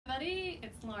everybody.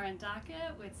 It's Lauren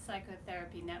Dockett with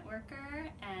Psychotherapy Networker,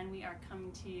 and we are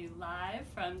coming to you live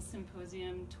from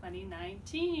Symposium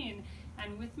 2019.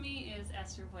 And with me is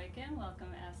Esther Boykin. Welcome,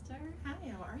 Esther. Hi,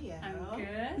 how are you? I'm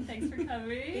good. Thanks for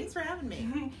coming. Thanks for having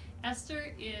me.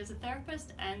 Esther is a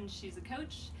therapist and she's a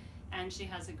coach, and she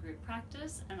has a group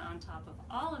practice. And on top of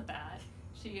all of that,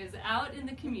 she is out in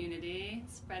the community,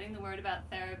 spreading the word about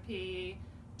therapy,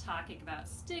 talking about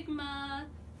stigma,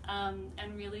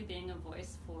 and really being a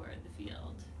voice for the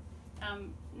field.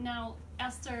 Now,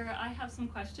 Esther, I have some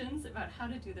questions about how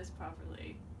to do this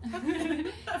properly.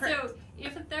 So,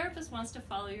 if a therapist wants to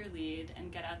follow your lead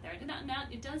and get out there, now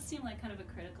it does seem like kind of a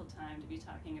critical time to be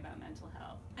talking about mental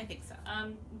health. I think so.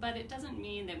 But it doesn't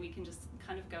mean that we can just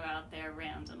kind of go out there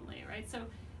randomly, right? So,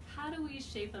 how do we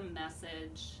shape a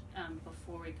message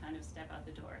before we kind of step out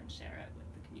the door and share it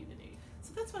with the community?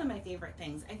 So that's one of my favorite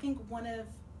things. I think one of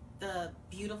the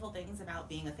beautiful things about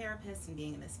being a therapist and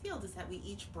being in this field is that we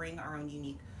each bring our own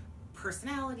unique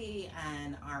personality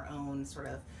and our own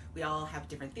we all have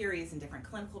different theories and different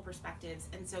clinical perspectives.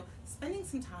 And so spending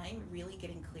some time really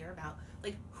getting clear about,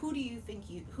 like, who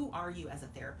are you as a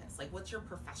therapist? Like, what's your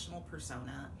professional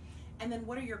persona? And then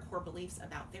what are your core beliefs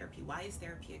about therapy? Why is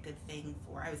therapy a good thing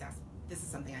this is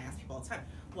something I ask people all the time.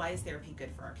 Why is therapy good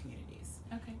for our communities?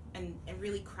 Okay. And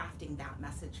really crafting that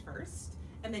message first.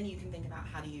 And then you can think about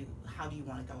how do you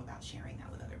want to go about sharing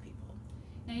that with other people.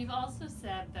 Now, you've also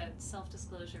said that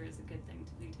self-disclosure is a good thing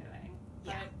to be doing.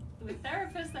 Yeah. But with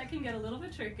therapists, that can get a little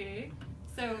bit tricky.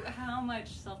 So how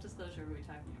much self-disclosure are we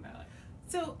talking about?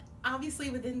 So obviously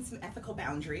within some ethical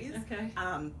boundaries, okay.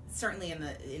 Certainly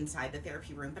inside the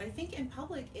therapy room, but I think in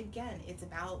public, again, it's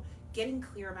about getting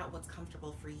clear about what's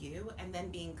comfortable for you, and then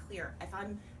being clear. If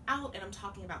I'm out and I'm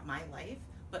talking about my life,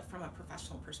 but from a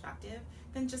professional perspective,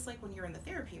 then just like when you're in the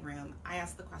therapy room, I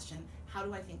ask the question, how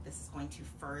do I think this is going to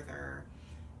further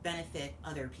benefit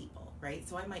other people, right?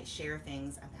 So I might share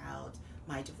things about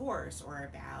my divorce or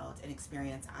about an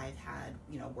experience I've had,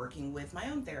 working with my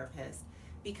own therapist,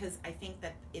 because I think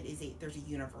that there's a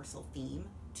universal theme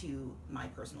to my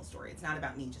personal story. It's not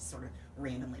about me just sort of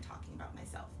randomly talking about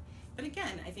myself. But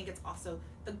again, I think it's also,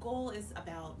 the goal is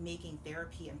about making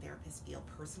therapy and therapists feel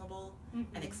personable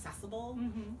and accessible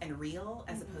and real,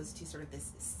 as opposed to sort of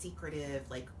this secretive,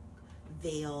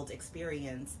 veiled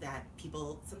experience that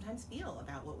people sometimes feel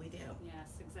about what we do. Yes,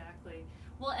 exactly.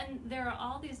 Well, and there are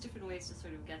all these different ways to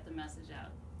sort of get the message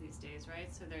out these days,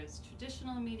 right? So there's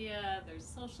traditional media, there's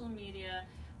social media.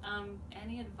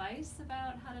 Any advice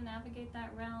about how to navigate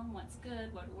that realm? What's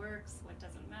good, what works, what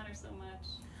doesn't matter so much?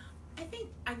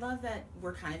 I love that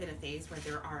we're kind of in a phase where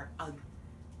there are a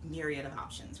myriad of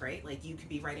options, right? Like, you could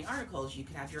be writing articles, you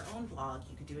could have your own blog,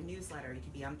 you could do a newsletter, you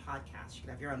could be on podcasts, you could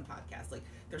have your own podcast. Like,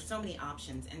 there's so many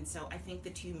options. And so I think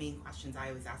the two main questions I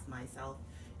always ask myself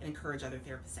and encourage other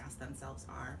therapists to ask themselves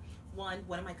are, one,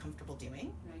 what am I comfortable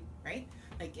doing? Right?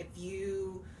 Like, if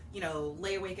you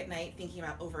lay awake at night thinking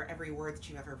about over every word that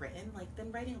you've ever written,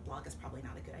 then writing a blog is probably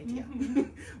not a good idea,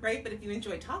 right? But if you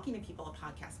enjoy talking to people, a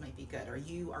podcast might be good. Or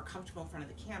you are comfortable in front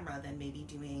of the camera, then maybe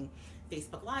doing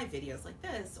Facebook Live videos like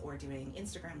this, or doing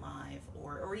Instagram Live,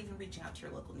 or even reaching out to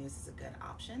your local news is a good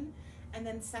option. And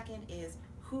then second is,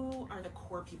 who are the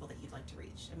core people that you'd like to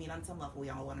reach? I mean, on some level, we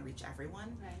all want to reach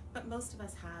everyone, right, but most of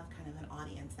us have kind of an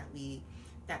audience that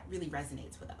really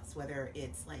resonates with us, whether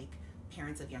it's like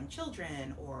parents of young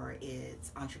children, or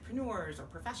it's entrepreneurs or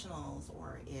professionals,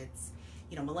 or it's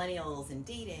millennials and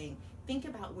dating. Think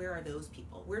about, where are those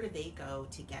people? Where do they go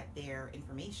to get their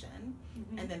information?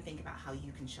 And then think about how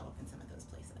you can show up in some of those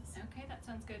places. Okay, that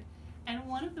sounds good. And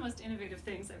one of the most innovative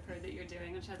things I've heard that you're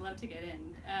doing, which I'd love to get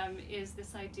in, is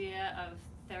this idea of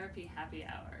therapy happy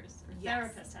hours, or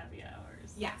therapist happy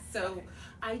hours. Yes, so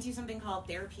I do something called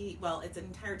therapy, it's an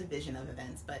entire division of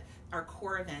events, but our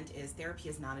core event is Therapy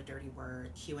Is Not a Dirty Word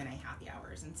Q&A happy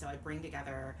hours. And so I bring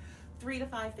together 3 to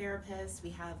 5 therapists.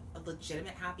 We have a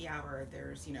legitimate happy hour.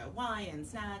 There's, wine and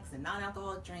snacks and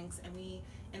non-alcoholic drinks, and we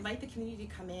invite the community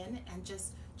to come in and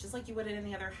just like you would at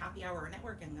any other happy hour or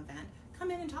networking event,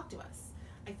 come in and talk to us.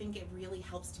 I think it really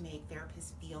helps to make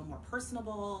therapists feel more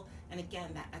personable, and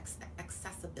again, that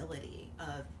accessibility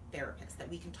of therapists, that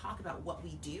we can talk about what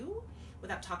we do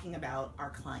without talking about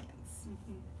our clients.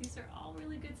 These are all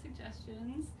really good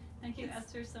suggestions. Thank you,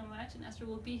 Esther, so much. And Esther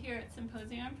will be here at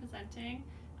Symposium presenting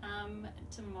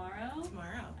tomorrow.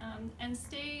 And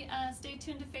stay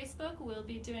tuned to Facebook. We'll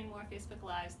be doing more Facebook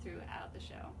Lives throughout the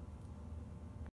show.